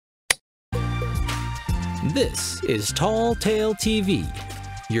This is Tall Tale TV,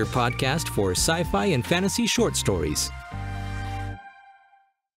 your podcast for sci-fi and fantasy short stories.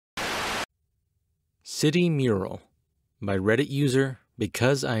 City Mural by Reddit user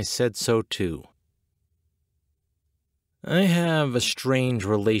BecauseISaidSoToo. I have a strange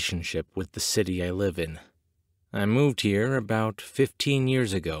relationship with the city I live in. I moved here about 15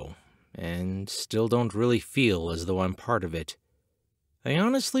 years ago, and still don't really feel as though I'm part of it. I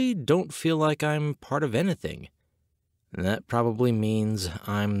honestly don't feel like I'm part of anything. That probably means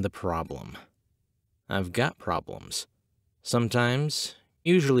I'm the problem. I've got problems. Sometimes,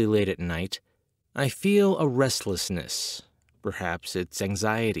 usually late at night, I feel a restlessness. Perhaps it's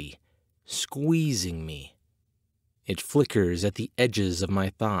anxiety, squeezing me. It flickers at the edges of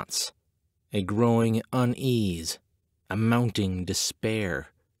my thoughts, a growing unease, a mounting despair.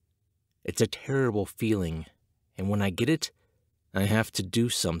 It's a terrible feeling, and when I get it, I have to do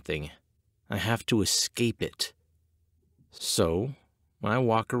something. I have to escape it. So, I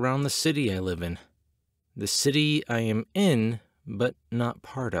walk around the city I live in. The city I am in, but not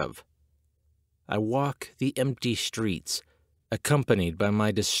part of. I walk the empty streets, accompanied by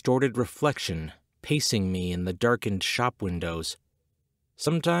my distorted reflection pacing me in the darkened shop windows.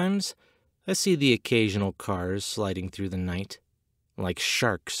 Sometimes, I see the occasional cars sliding through the night, like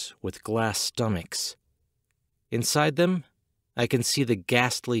sharks with glass stomachs. Inside them, I can see the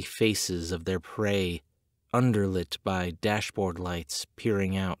ghastly faces of their prey, underlit by dashboard lights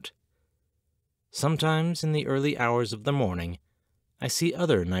peering out. Sometimes in the early hours of the morning, I see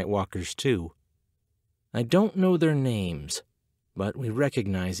other night walkers too. I don't know their names, but we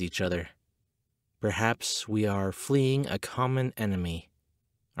recognize each other. Perhaps we are fleeing a common enemy,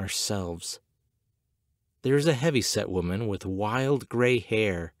 ourselves. There's a heavyset woman with wild gray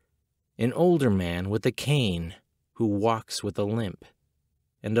hair, an older man with a cane who walks with a limp,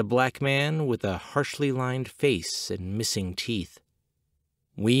 and a black man with a harshly lined face and missing teeth.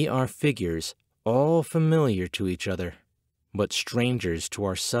 We are figures all familiar to each other, but strangers to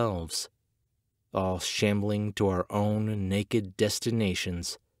ourselves, all shambling to our own naked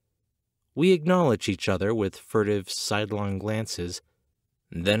destinations. We acknowledge each other with furtive sidelong glances,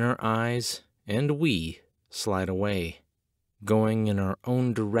 then our eyes and we slide away, going in our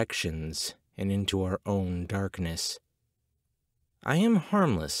own directions and into our own darkness. I am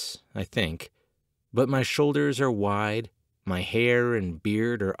harmless, I think, but my shoulders are wide, my hair and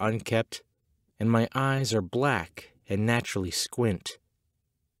beard are unkempt, and my eyes are black and naturally squint.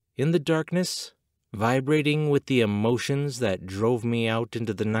 In the darkness, vibrating with the emotions that drove me out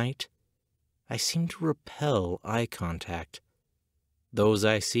into the night, I seem to repel eye contact. Those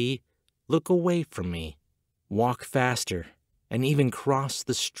I see look away from me, walk faster, and even cross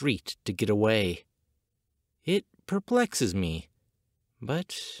the street to get away. It perplexes me,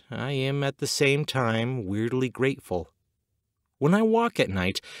 but I am at the same time weirdly grateful. When I walk at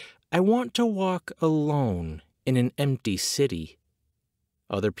night, I want to walk alone in an empty city.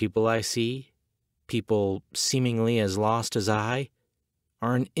 Other people I see, people seemingly as lost as I,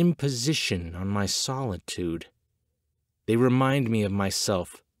 are an imposition on my solitude. They remind me of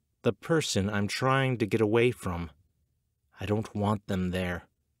myself, the person I'm trying to get away from. I don't want them there.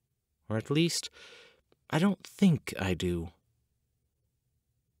 Or at least, I don't think I do.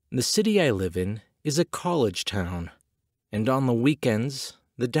 The city I live in is a college town, and on the weekends,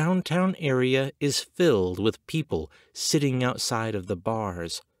 the downtown area is filled with people sitting outside of the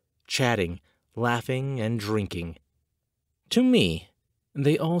bars, chatting, laughing, and drinking. To me,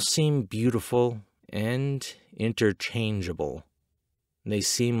 they all seem beautiful and interchangeable. They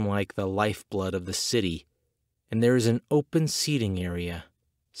seem like the lifeblood of the city, and there is an open seating area,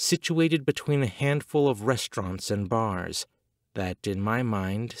 situated between a handful of restaurants and bars, that in my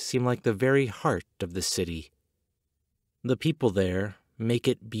mind seem like the very heart of the city. The people there make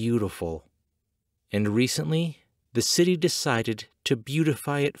it beautiful, and recently the city decided to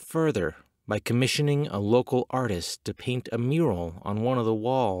beautify it further by commissioning a local artist to paint a mural on one of the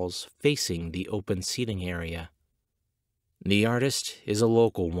walls facing the open seating area. The artist is a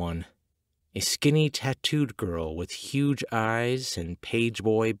local one, a skinny tattooed girl with huge eyes and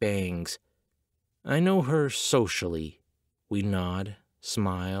pageboy bangs. I know her socially. We nod,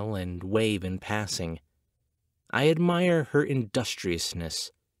 smile, and wave in passing. I admire her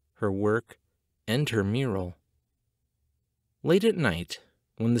industriousness, her work, and her mural. Late at night,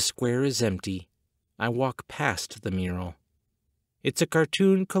 when the square is empty, I walk past the mural. It's a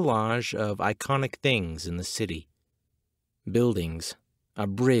cartoon collage of iconic things in the city. Buildings, a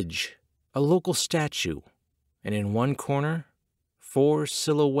bridge, a local statue, and in one corner, 4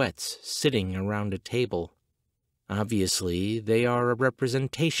 silhouettes sitting around a table. Obviously, they are a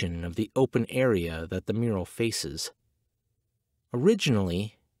representation of the open area that the mural faces.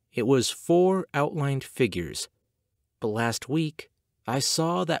 Originally, it was 4 outlined figures, but last week I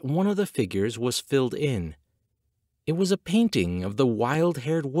saw that one of the figures was filled in. It was a painting of the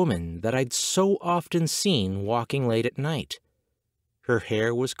wild-haired woman that I'd so often seen walking late at night. Her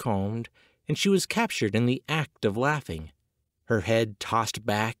hair was combed, and she was captured in the act of laughing, her head tossed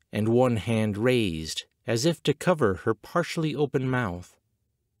back and one hand raised, as if to cover her partially open mouth.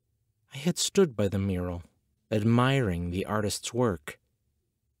 I had stood by the mural, admiring the artist's work.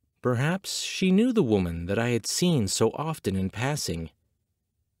 Perhaps she knew the woman that I had seen so often in passing.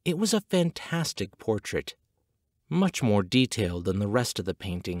 It was a fantastic portrait, much more detailed than the rest of the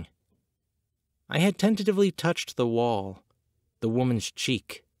painting. I had tentatively touched the wall, the woman's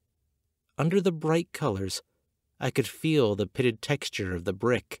cheek. Under the bright colors, I could feel the pitted texture of the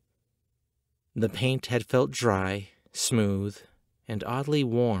brick. The paint had felt dry, smooth, and oddly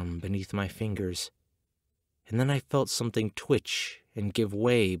warm beneath my fingers. And then I felt something twitch and give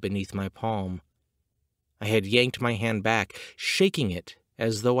way beneath my palm. I had yanked my hand back, shaking it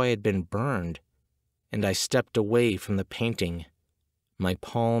as though I had been burned, and I stepped away from the painting, my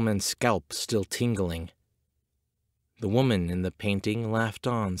palm and scalp still tingling. The woman in the painting laughed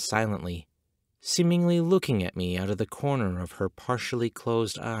on silently, seemingly looking at me out of the corner of her partially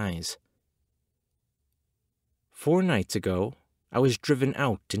closed eyes. 4 nights ago, I was driven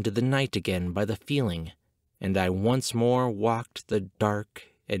out into the night again by the feeling, and I once more walked the dark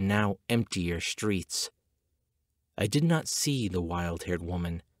and now emptier streets. I did not see the wild-haired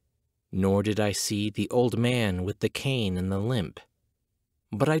woman, nor did I see the old man with the cane and the limp.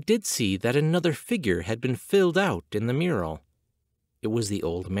 But I did see that another figure had been filled out in the mural. It was the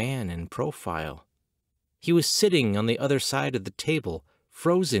old man in profile. He was sitting on the other side of the table,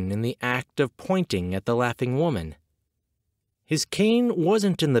 frozen in the act of pointing at the laughing woman. His cane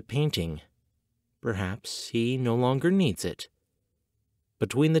wasn't in the painting. Perhaps he no longer needs it.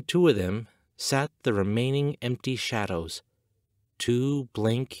 Between the two of them sat the remaining empty shadows, 2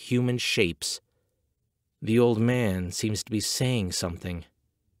 blank human shapes. The old man seems to be saying something.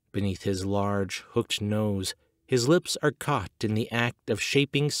 Beneath his large, hooked nose, his lips are caught in the act of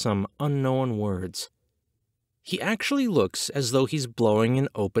shaping some unknown words. He actually looks as though he's blowing an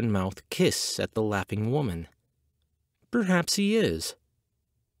open-mouthed kiss at the laughing woman. Perhaps he is.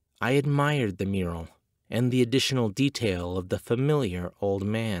 I admired the mural and the additional detail of the familiar old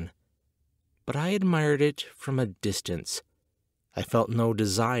man, but I admired it from a distance. I felt no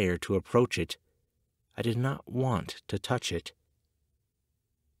desire to approach it. I did not want to touch it.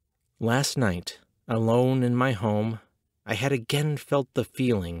 Last night, alone in my home, I had again felt the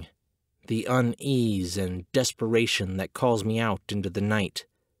feeling, the unease and desperation that calls me out into the night.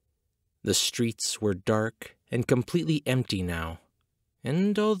 The streets were dark and completely empty now,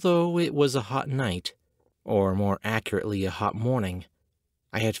 and although it was a hot night, or more accurately a hot morning,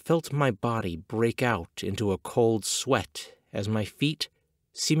 I had felt my body break out into a cold sweat as my feet,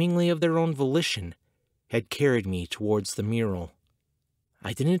 seemingly of their own volition, had carried me towards the mural.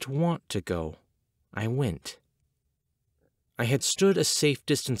 I didn't want to go. I went. I had stood a safe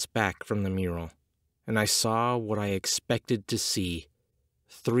distance back from the mural, and I saw what I expected to see.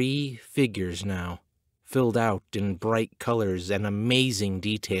 3 figures now, filled out in bright colors and amazing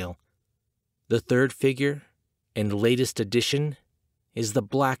detail. The 3rd figure, and latest addition, is the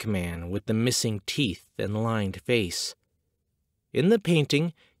black man with the missing teeth and lined face. In the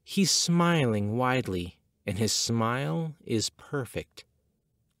painting, he's smiling widely, and his smile is perfect.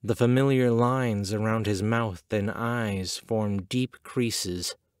 The familiar lines around his mouth and eyes form deep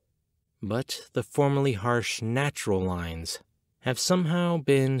creases, but the formerly harsh natural lines have somehow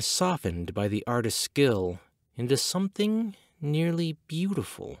been softened by the artist's skill into something nearly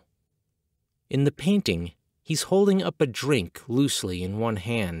beautiful. In the painting, he's holding up a drink loosely in one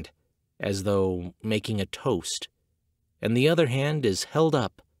hand, as though making a toast, and the other hand is held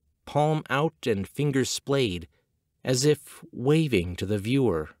up, palm out and fingers splayed, as if waving to the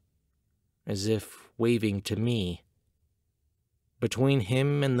viewer, as if waving to me. Between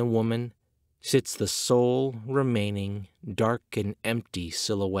him and the woman sits the sole remaining dark and empty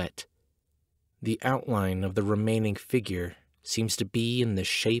silhouette. The outline of the remaining figure seems to be in the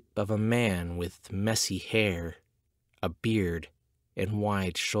shape of a man with messy hair, a beard, and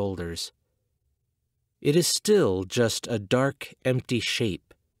wide shoulders. It is still just a dark, empty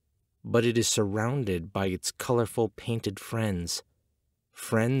shape, but it is surrounded by its colorful painted friends.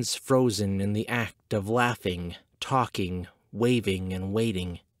 Friends frozen in the act of laughing, talking, waving, and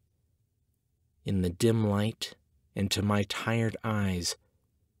waiting. In the dim light, and to my tired eyes,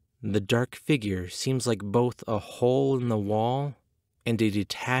 The dark figure seems like both a hole in the wall and a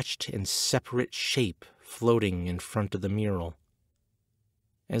detached and separate shape floating in front of the mural.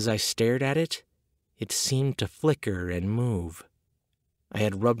 As I stared at it, it seemed to flicker and move. I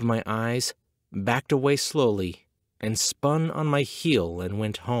had rubbed my eyes, backed away slowly, and spun on my heel and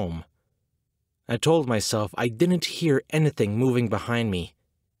went home. I told myself I didn't hear anything moving behind me,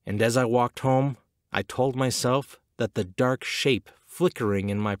 and as I walked home, I told myself that the dark shape flickering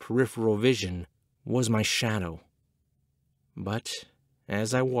in my peripheral vision was my shadow. But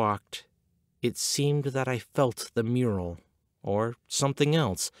as I walked, it seemed that I felt the mural, or something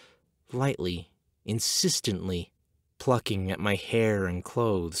else, lightly, insistently, plucking at my hair and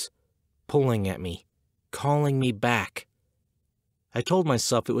clothes, pulling at me, calling me back. I told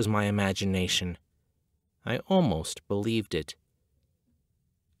myself it was my imagination. I almost believed it.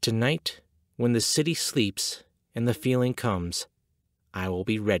 Tonight, when the city sleeps and the feeling comes, I will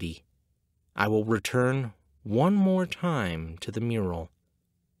be ready. I will return one more time to the mural,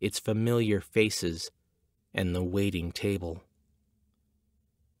 its familiar faces, and the waiting table.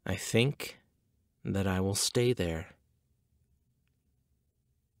 I think that I will stay there.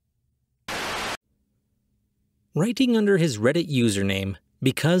 Writing under his Reddit username,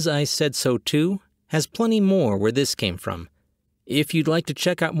 BecauseISaidSoToo, has plenty more where this came from. If you'd like to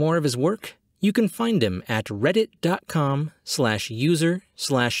check out more of his work, you can find him at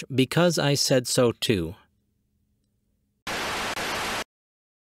reddit.com/user/BecauseISaidSoToo.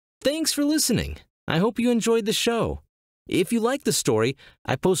 Thanks for listening. I hope you enjoyed the show. If you like the story,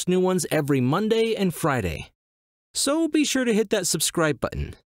 I post new ones every Monday and Friday. So be sure to hit that subscribe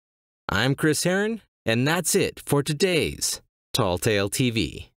button. I'm Chris Herron, and that's it for today's Tall Tale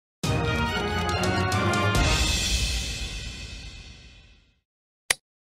TV.